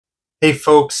Hey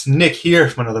folks, Nick here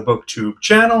from another BookTube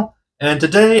channel, and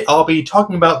today I'll be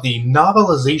talking about the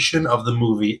novelization of the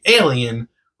movie Alien,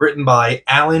 written by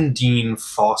Alan Dean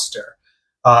Foster.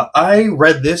 I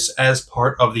read this as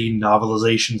part of the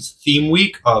Novelizations theme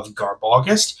week of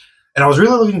GarbAugust, and I was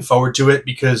really looking forward to it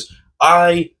because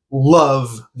I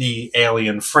love the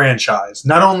Alien franchise.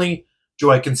 Not only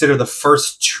do I consider the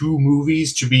first two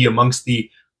movies to be amongst the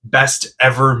best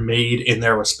ever made in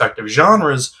their respective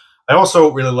genres, I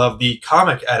also really love the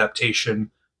comic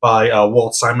adaptation by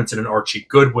Walt Simonson and Archie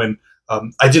Goodwin.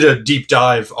 I did a deep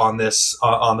dive on this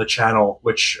on the channel,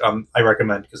 which I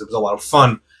recommend because it was a lot of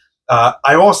fun.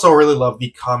 I also really love the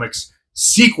comics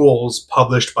sequels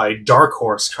published by Dark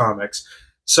Horse Comics.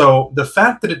 So the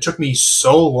fact that it took me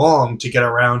so long to get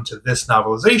around to this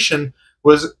novelization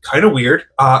was kind of weird,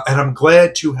 and I'm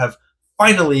glad to have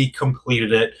finally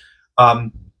completed it.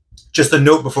 Just a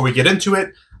note before we get into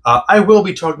it. I will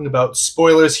be talking about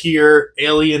spoilers here.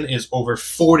 Alien is over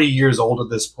 40 years old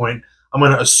at this point. I'm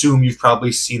going to assume you've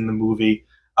probably seen the movie,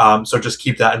 so just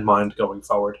keep that in mind going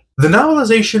forward. The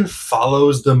novelization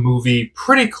follows the movie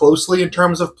pretty closely in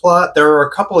terms of plot. There are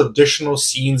a couple additional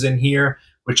scenes in here,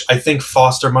 which I think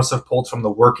Foster must have pulled from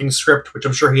the working script, which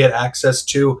I'm sure he had access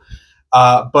to.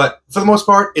 But for the most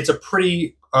part, it's a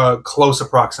pretty close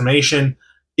approximation.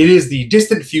 It is the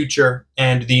distant future,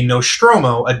 and the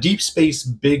Nostromo, a deep space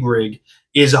big rig,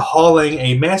 is hauling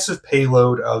a massive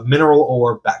payload of mineral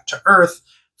ore back to Earth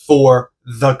for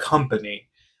the company.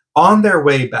 On their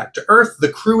way back to Earth,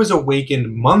 the crew is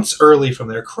awakened months early from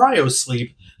their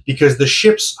cryosleep because the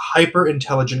ship's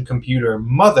hyper-intelligent computer,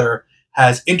 Mother,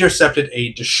 has intercepted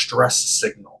a distress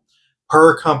signal.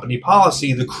 Per company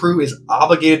policy, the crew is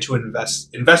obligated to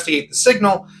investigate the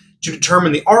signal to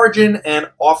determine the origin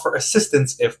and offer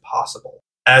assistance if possible.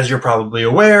 As you're probably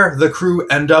aware, the crew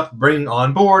end up bringing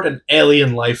on board an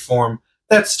alien life form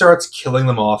that starts killing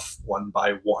them off one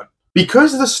by one.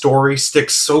 Because the story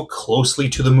sticks so closely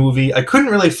to the movie, I couldn't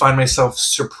really find myself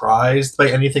surprised by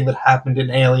anything that happened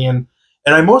in Alien,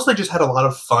 and I mostly just had a lot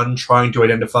of fun trying to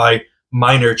identify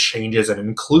minor changes and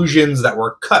inclusions that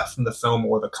were cut from the film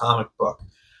or the comic book.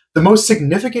 The most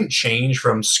significant change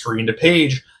from screen to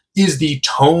page is the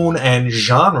tone and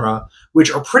genre, which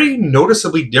are pretty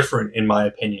noticeably different in my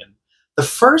opinion. The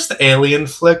first Alien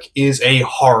flick is a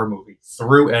horror movie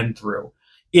through and through.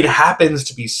 It happens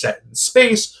to be set in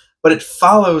space, but it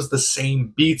follows the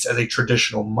same beats as a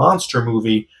traditional monster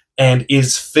movie and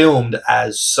is filmed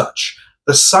as such.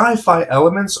 The sci-fi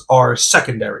elements are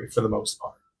secondary for the most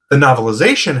part. The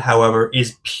novelization, however,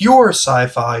 is pure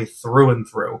sci-fi through and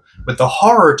through, with the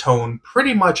horror tone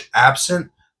pretty much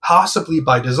absent, possibly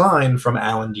by design from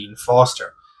Alan Dean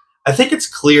Foster. I think it's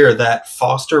clear that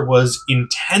Foster was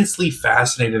intensely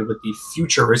fascinated with the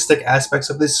futuristic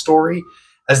aspects of this story,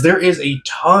 as there is a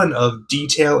ton of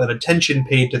detail and attention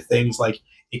paid to things like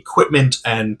equipment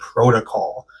and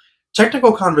protocol.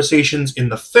 Technical conversations in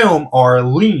the film are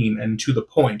lean and to the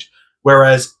point,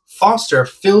 whereas Foster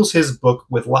fills his book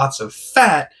with lots of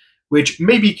fat, which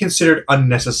may be considered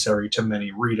unnecessary to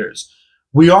many readers.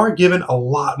 We are given a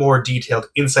lot more detailed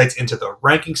insights into the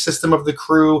ranking system of the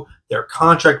crew, their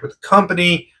contract with the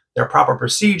company, their proper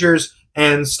procedures,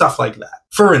 and stuff like that.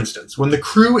 For instance, when the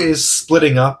crew is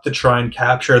splitting up to try and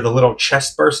capture the little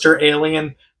chestburster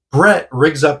alien, Brett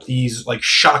rigs up these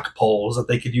shock poles that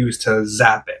they could use to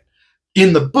zap it.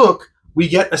 In the book, we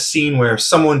get a scene where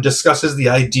someone discusses the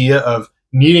idea of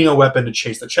needing a weapon to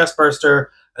chase the chestburster,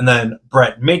 and then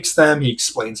Brett makes them, he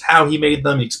explains how he made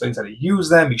them, he explains how to use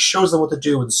them, he shows them what to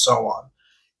do, and so on.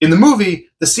 In the movie,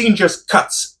 the scene just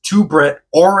cuts to Brett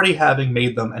already having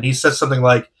made them, and he says something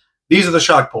like, "These are the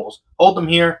shock poles. Hold them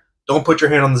here, don't put your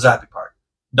hand on the zappy part."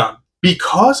 Done.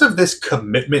 Because of this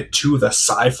commitment to the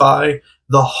sci-fi,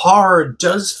 the horror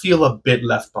does feel a bit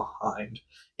left behind.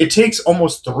 It takes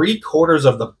almost 3/4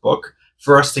 of the book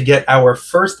for us to get our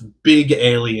first big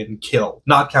alien kill,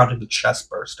 not counting the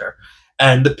chestburster.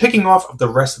 And the picking off of the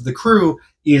rest of the crew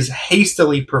is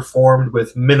hastily performed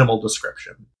with minimal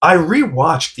description. I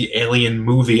rewatched the Alien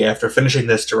movie after finishing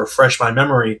this to refresh my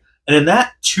memory, and in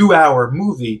that 2-hour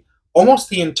movie, almost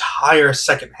the entire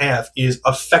second half is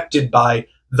affected by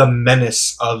the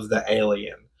menace of the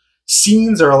alien.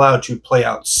 Scenes are allowed to play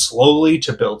out slowly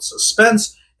to build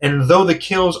suspense, and though the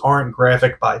kills aren't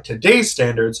graphic by today's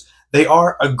standards, they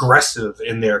are aggressive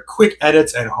in their quick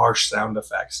edits and harsh sound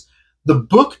effects. The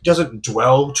book doesn't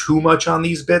dwell too much on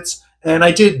these bits, and I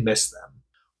did miss them.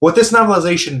 What this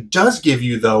novelization does give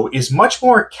you, though, is much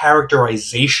more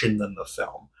characterization than the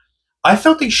film. I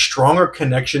felt a stronger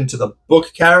connection to the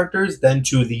book characters than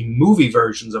to the movie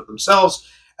versions of themselves,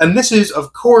 and this is,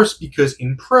 of course, because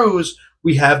in prose,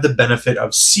 we have the benefit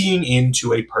of seeing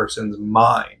into a person's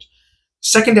mind.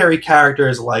 Secondary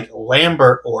characters like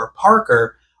Lambert or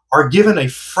Parker are given a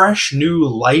fresh new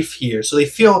life here, so they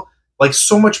feel like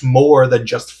so much more than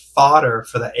just fodder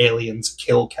for the aliens'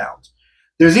 kill count.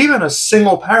 There's even a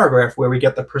single paragraph where we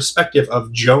get the perspective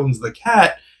of Jones the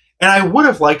cat, and I would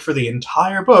have liked for the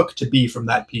entire book to be from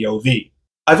that POV.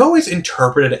 I've always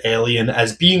interpreted Alien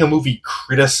as being a movie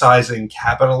criticizing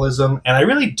capitalism, and I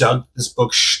really dug this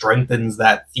book strengthens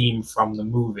that theme from the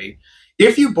movie.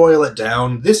 If you boil it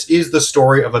down, this is the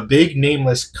story of a big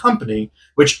nameless company,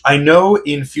 which I know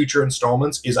in future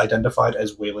installments is identified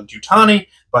as Weyland-Yutani,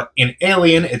 but in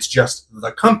Alien it's just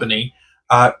the company,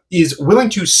 is willing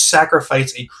to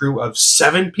sacrifice a crew of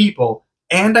 7 people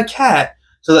and a cat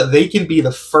so that they can be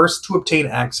the first to obtain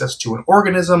access to an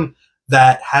organism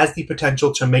that has the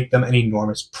potential to make them an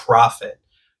enormous profit.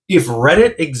 If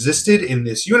Reddit existed in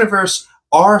this universe,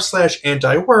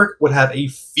 r/anti-work would have a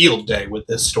field day with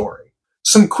this story.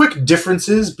 Some quick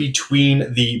differences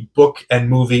between the book and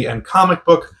movie and comic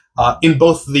book. In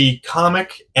both the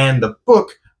comic and the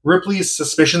book, Ripley's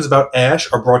suspicions about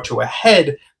Ash are brought to a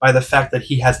head by the fact that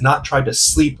he has not tried to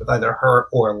sleep with either her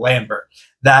or Lambert.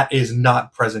 That is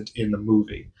not present in the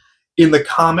movie. In the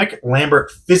comic, Lambert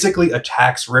physically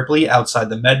attacks Ripley outside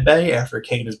the medbay after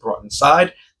Kane is brought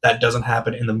inside. That doesn't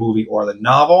happen in the movie or the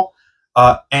novel.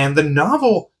 And the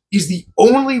novel is the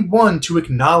only one to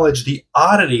acknowledge the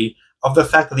oddity of the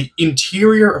fact that the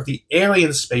interior of the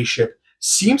alien spaceship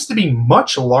seems to be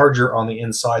much larger on the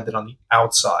inside than on the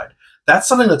outside. That's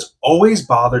something that's always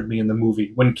bothered me in the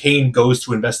movie when Kane goes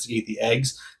to investigate the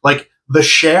eggs. Like, the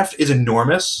shaft is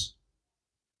enormous.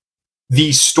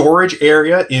 The storage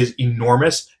area is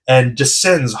enormous and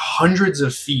descends hundreds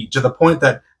of feet to the point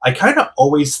that I kind of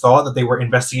always thought that they were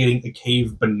investigating a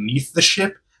cave beneath the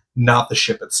ship, not the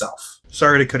ship itself.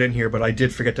 Sorry to cut in here, but I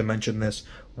did forget to mention this.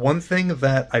 One thing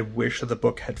that I wish that the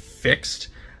book had fixed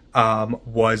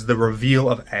was the reveal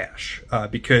of Ash.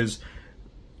 Because,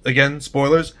 again,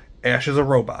 spoilers, Ash is a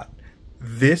robot.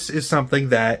 This is something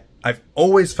that I've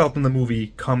always felt in the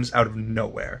movie comes out of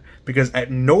nowhere, because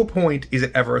at no point is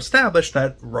it ever established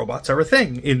that robots are a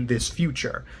thing in this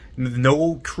future.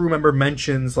 No crew member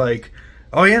mentions like,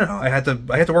 oh yeah, no, I had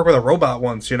to work with a robot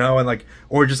once, you know, and like,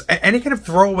 or just any kind of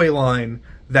throwaway line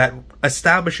that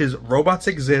establishes robots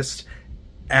exist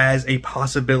as a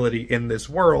possibility in this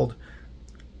world.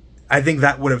 I think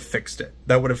that would have fixed it.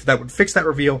 That would fix that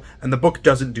reveal, and the book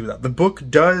doesn't do that. The book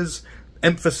does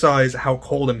emphasize how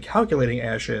cold and calculating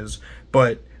Ash is,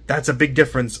 but that's a big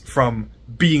difference from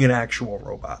being an actual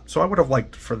robot. So I would have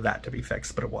liked for that to be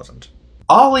fixed, but it wasn't.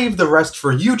 I'll leave the rest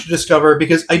for you to discover,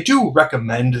 because I do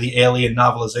recommend the Alien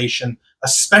novelization,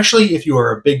 especially if you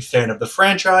are a big fan of the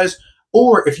franchise,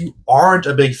 or if you aren't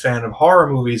a big fan of horror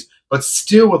movies, but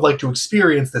still would like to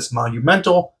experience this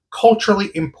monumental,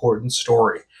 culturally important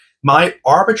story. My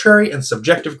arbitrary and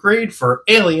subjective grade for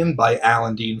Alien by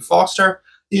Alan Dean Foster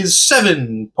is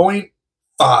 7.5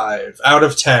 out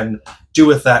of 10. Do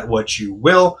with that what you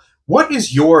will. What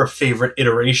is your favorite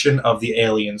iteration of the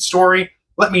Alien story?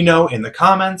 Let me know in the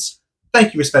comments.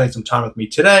 Thank you for spending some time with me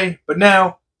today, but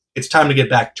now it's time to get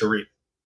back to reading.